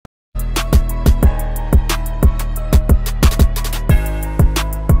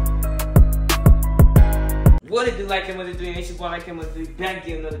What it do, like him with the 3, and it's your boy like him with the 3. Back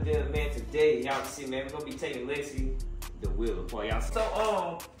again another day, man. Today, y'all can see, man, we're gonna be taking Lexi the wheel apart, y'all. So,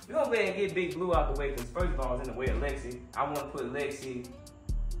 we're gonna go ahead and get Big Blue out the way, because first of all, it's in the way of Lexi. I want to put Lexi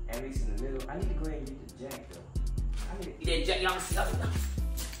at least in the middle. I need to go ahead and get the jack, though. I need to get that jack, y'all see.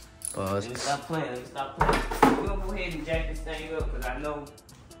 Let me stop playing. We're gonna go ahead and jack this thing up, because I know,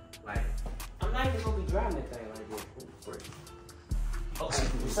 like, I'm not even gonna be driving that thing like this. Uh-oh.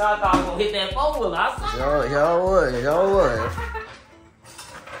 So I thought I was gonna hit that 4-wheeler. Y'all would.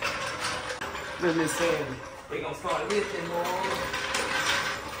 Really saying they gonna start lifting more.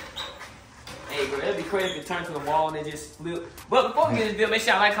 Hey, bro, that'd be crazy to turn to the wall and then just flip. But before we get this video, make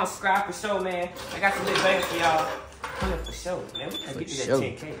sure y'all like, comment, subscribe for sure, man. I got some little bangers for y'all. Coming for sure, man. We gotta get to that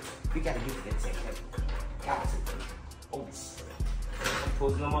 10K. We gotta get to that 10K. Got to. Oh, shit. I'm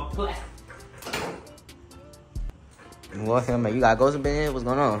pulling on my platform. What, man? You got ghosts up in here? What's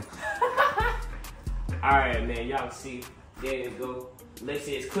going on? Alright, man. Y'all see. There you go.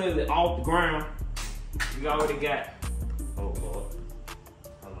 Lexi is clearly off the ground. We already got. Oh, Lord.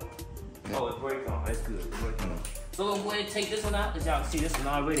 Hold on. Oh, it's recon. That's good. It's recon. So we'll go ahead and take this one out. As y'all see, this one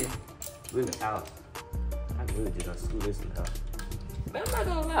already really out. I can really just screw this one out. But I'm not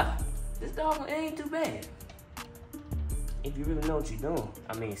gonna lie. This dog ain't too bad. If you really know what you're doing.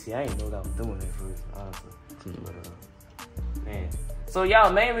 I mean, see, I ain't know what I was doing at first, honestly. But, man. So,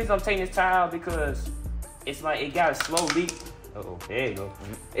 y'all, main reason I'm taking this tire out because it's like it got a slow leak. Uh-oh, there you go.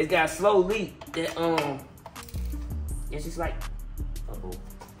 It's got a slow leak that, it's just like, uh-oh.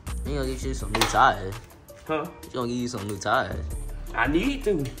 You gonna get you some new tires. Huh? You gonna give you some new tires. I need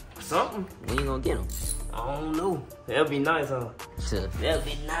to. Something. When you gonna get them? I don't know. That'll be nice, huh? Sure. That'll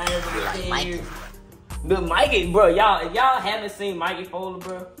be nice. Like Mikey. But Mikey, bro, y'all, if y'all haven't seen Mikey Folder,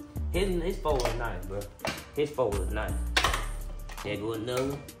 bro, his folder is nice, bro. His folder is nice. There go another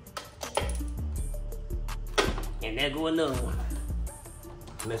one. And there go another one.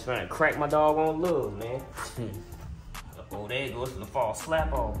 I'm just trying to crack my dog on love, man. Oh, there it goes to the fall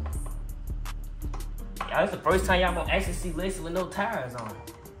slap off. Y'all, it's the first time y'all gonna actually see Lexi with no tires on.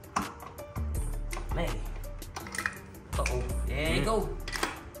 Man. Uh-oh. There you go.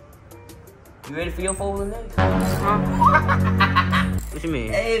 You ready for your folder next? What you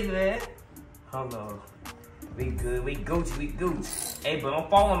mean? Hey, man. Hold on. We good. We Gucci. We Gucci. Hey, but I'm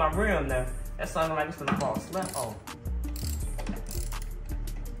falling my rim now. That sounding like it's gonna fall slap off.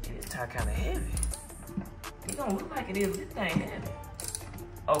 Hey, this tire kind of heavy. It don't look like it is. This thing heavy.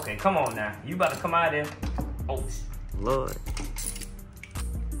 Okay, come on now. You about to come out there. Oh, Lord.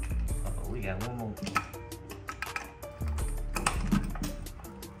 Uh-oh, we got one more.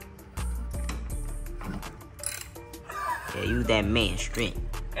 Yeah, you that man strength.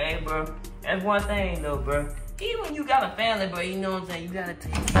 Hey, bro. That's one thing, though, bro. Even when you got a family, bro, you know what I'm saying? You gotta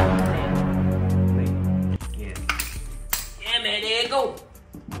take care of them. Yeah. Yeah, man, there you go.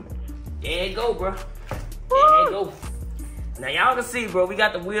 There you go, bro. There you go. Now, y'all can see, bro, we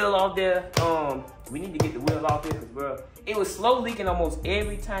got the wheel off there. We need to get the wheel off here, bro, it was slow leaking almost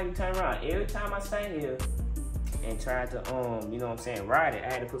every time you turn around. Every time I sat here and tried to, you know what I'm saying, ride it,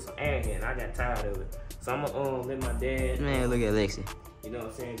 I had to put some air in, and I got tired of it. So I'm gonna let my dad. Man, look at Lexi. You know what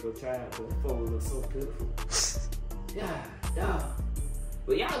I'm saying? Go try it, but the photo looks so beautiful. Yeah.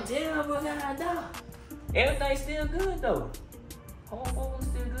 But y'all tell, bro, nah. Everything's still good, though. Whole photo's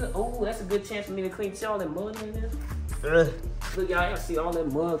still good. Oh, that's a good chance for me to clean all that mud in there. Look, y'all see all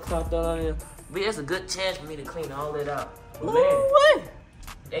that mud clogged on here. But that's a good chance for me to clean all that out. But man, what?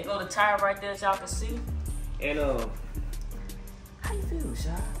 There go the tire right there, as y'all can see. And, how you feel, Shy?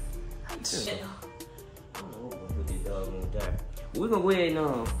 How you feel? I don't know what we're gonna put this dog on there. We're gonna go ahead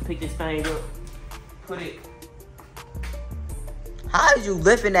and pick this thing up, put it. How did you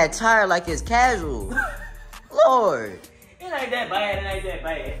lift in that tire like it's casual? Lord. It ain't that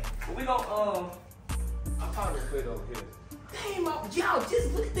bad. But we gonna, I'll probably put it over here. Damn, y'all,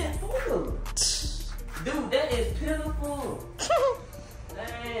 just look at that photo. Dude, that is pitiful.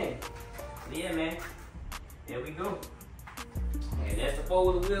 Dang. Yeah, man. There we go. And that's the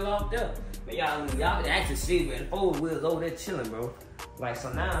forward wheel off there. But y'all can actually see, man, the forward wheel's over there chilling, bro. Like,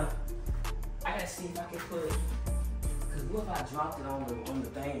 so now, I gotta see if I can put it. Cause what if I dropped it on the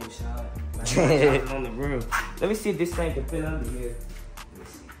thing, Shad? Like, I dropped it on the room. Let me see if this thing can fit under here. Let me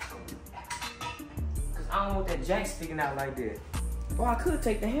see. Cause I don't want that jack sticking out like that. Well, I could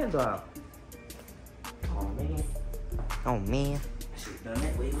take the handle out. Oh, man. Oh, man. I should have done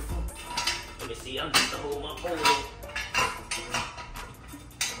that way before. Let me see, I'm just gonna hold my phone.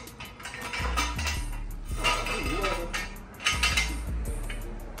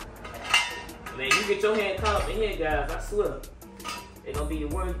 Man, you get your hand caught up in here, guys. I swear. It's gonna be your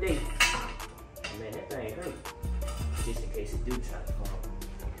worst day. Man, that thing hurt. just in case it do try to fall.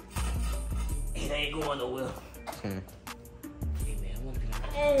 It ain't going nowhere. Hey man, I want to be like,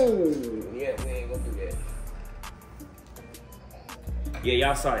 oh, yeah, we ain't gonna do that. Yeah,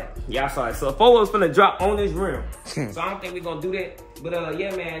 y'all saw it. Y'all saw it. So 4 was finna drop on this rim. So I don't think we gonna do that. But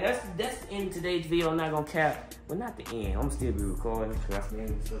yeah, man, that's the end of today's video. I'm not gonna cap. Well, not the end. I'm still be recording, trust me,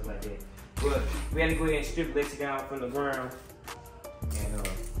 and stuff like that. But we had to go ahead and strip Lexi down from the ground. And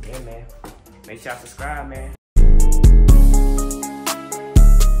yeah, man, make sure y'all subscribe, man.